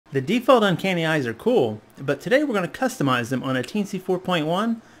The default Uncanny Eyes are cool, but today we're going to customize them on a Teensy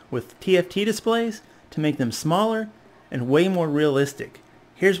 4.1 with TFT displays to make them smaller and way more realistic.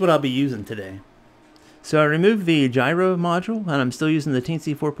 Here's what I'll be using today. So I removed the gyro module and I'm still using the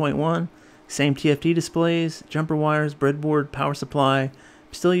Teensy 4.1, same TFT displays, jumper wires, breadboard, power supply. I'm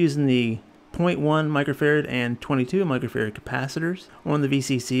still using the 0.1 microfarad and 22 microfarad capacitors on the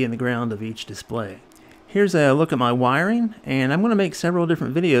VCC and the ground of each display. Here's a look at my wiring, and I'm going to make several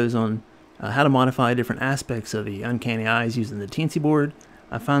different videos on how to modify different aspects of the Uncanny Eyes using the Teensy board.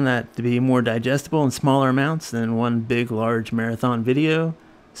 I found that to be more digestible in smaller amounts than one big large marathon video.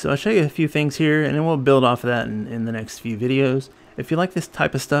 So I'll show you a few things here and then we'll build off of that in the next few videos. If you like this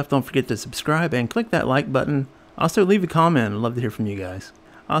type of stuff, don't forget to subscribe and click that like button. Also leave a comment, I'd love to hear from you guys.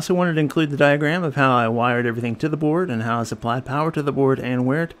 I also wanted to include the diagram of how I wired everything to the board and how I supplied power to the board and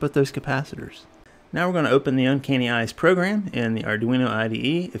where to put those capacitors. Now we're going to open the Uncanny Eyes program in the Arduino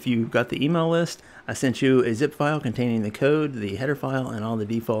IDE. If you've got the email list, I sent you a zip file containing the code, the header file, and all the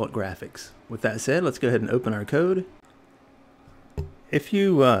default graphics. With that said, let's go ahead and open our code. If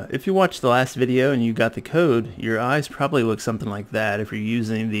you watched the last video and you got the code, your eyes probably look something like that if you're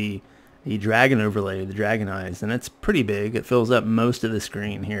using the dragon overlay, the dragon eyes, and it's pretty big. It fills up most of the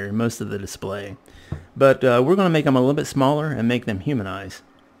screen here, most of the display. But we're going to make them a little bit smaller and make them human eyes.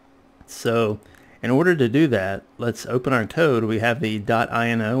 So in order to do that, let's open our code. We have the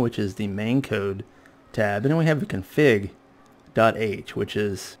 .ino, which is the main code tab, and then we have the config.h, which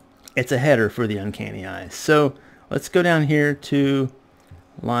is, it's a header for the Uncanny Eyes. So let's go down here to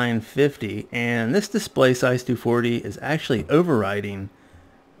line 50, and this display size 240 is actually overriding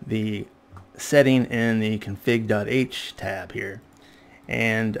the setting in the config.h tab here.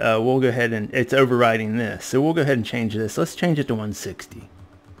 And we'll go ahead and, it's overriding this. So we'll go ahead and change this. Let's change it to 160.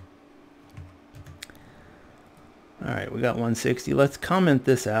 Alright, we got 160. Let's comment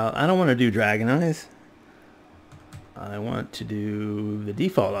this out. I don't want to do dragon eyes. I want to do the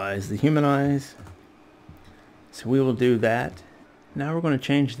default eyes, the human eyes. So we will do that. Now we're going to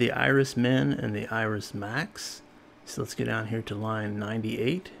change the iris min and the iris max. So let's get down here to line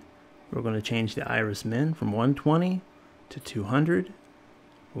 98. We're going to change the iris min from 120 to 200.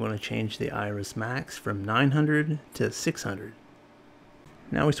 We're going to change the iris max from 900 to 600.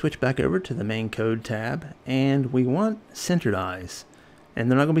 Now we switch back over to the main code tab, and we want centered eyes, and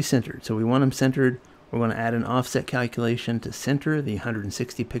they're not going to be centered, so we want them centered. We're going to add an offset calculation to center the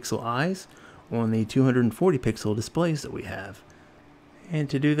 160 pixel eyes on the 240 pixel displays that we have. And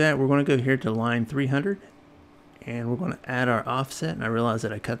to do that, we're going to go here to line 300, and we're going to add our offset, and I realized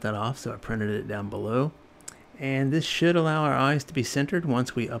that I cut that off, so I printed it down below. And this should allow our eyes to be centered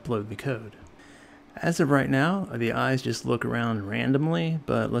once we upload the code. As of right now, the eyes just look around randomly,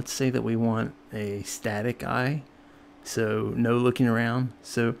 but let's say that we want a static eye, so no looking around.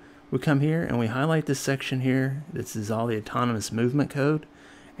 So we come here and we highlight this section here. This is all the autonomous movement code,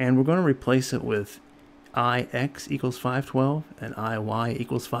 and we're going to replace it with IX equals 512 and IY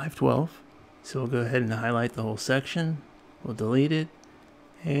equals 512. So we'll go ahead and highlight the whole section. We'll delete it,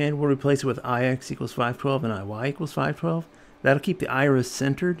 and we'll replace it with IX equals 512 and IY equals 512. That'll keep the iris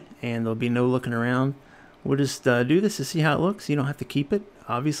centered and there'll be no looking around. We'll just do this to see how it looks. You don't have to keep it,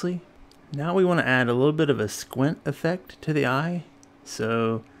 obviously. Now we want to add a little bit of a squint effect to the eye.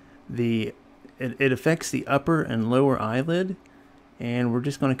 So it affects the upper and lower eyelid. And we're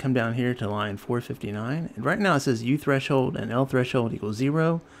just going to come down here to line 459. And right now it says U threshold and L threshold equals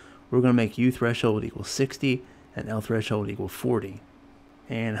 0. We're going to make U threshold equal 60 and L threshold equal 40.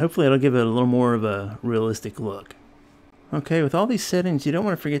 And hopefully it'll give it a little more of a realistic look. Okay, with all these settings, you don't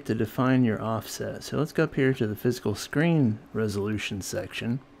want to forget to define your offset. So let's go up here to the physical screen resolution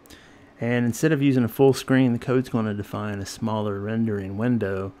section. And instead of using a full screen, the code's going to define a smaller rendering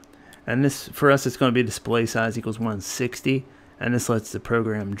window. And this, for us, it's going to be display size equals 160. And this lets the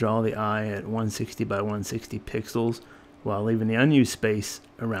program draw the eye at 160 by 160 pixels while leaving the unused space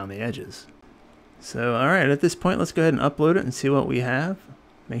around the edges. So, alright, at this point, let's go ahead and upload it and see what we have.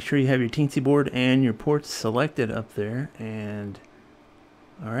 Make sure you have your Teensy board and your ports selected up there, and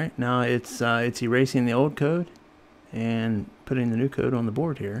alright, now it's erasing the old code and putting the new code on the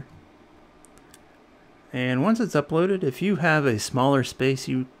board here. And once it's uploaded, if you have a smaller space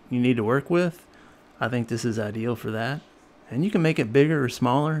you need to work with, I think this is ideal for that. And you can make it bigger or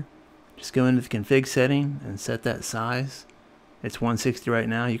smaller. Just go into the config setting and set that size. It's 160 right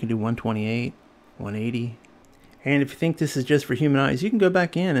now. You can do 128, 180. And if you think this is just for human eyes, you can go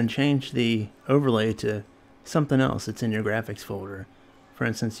back in and change the overlay to something else that's in your graphics folder. For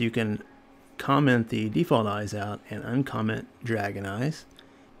instance, you can comment the default eyes out and uncomment dragon eyes.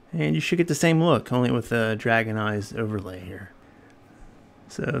 And you should get the same look, only with the dragon eyes overlay here.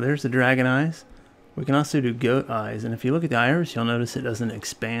 So there's the dragon eyes. We can also do goat eyes, and if you look at the iris, you'll notice it doesn't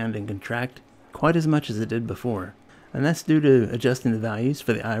expand and contract quite as much as it did before. And that's due to adjusting the values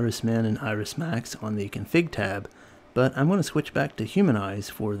for the iris min and iris max on the config tab, but I'm going to switch back to human eyes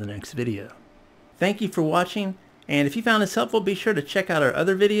for the next video. Thank you for watching, and if you found this helpful, be sure to check out our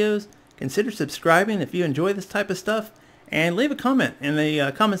other videos. Consider subscribing if you enjoy this type of stuff, and leave a comment in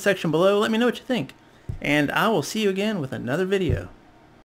the comment section below. Let me know what you think, and I will see you again with another video.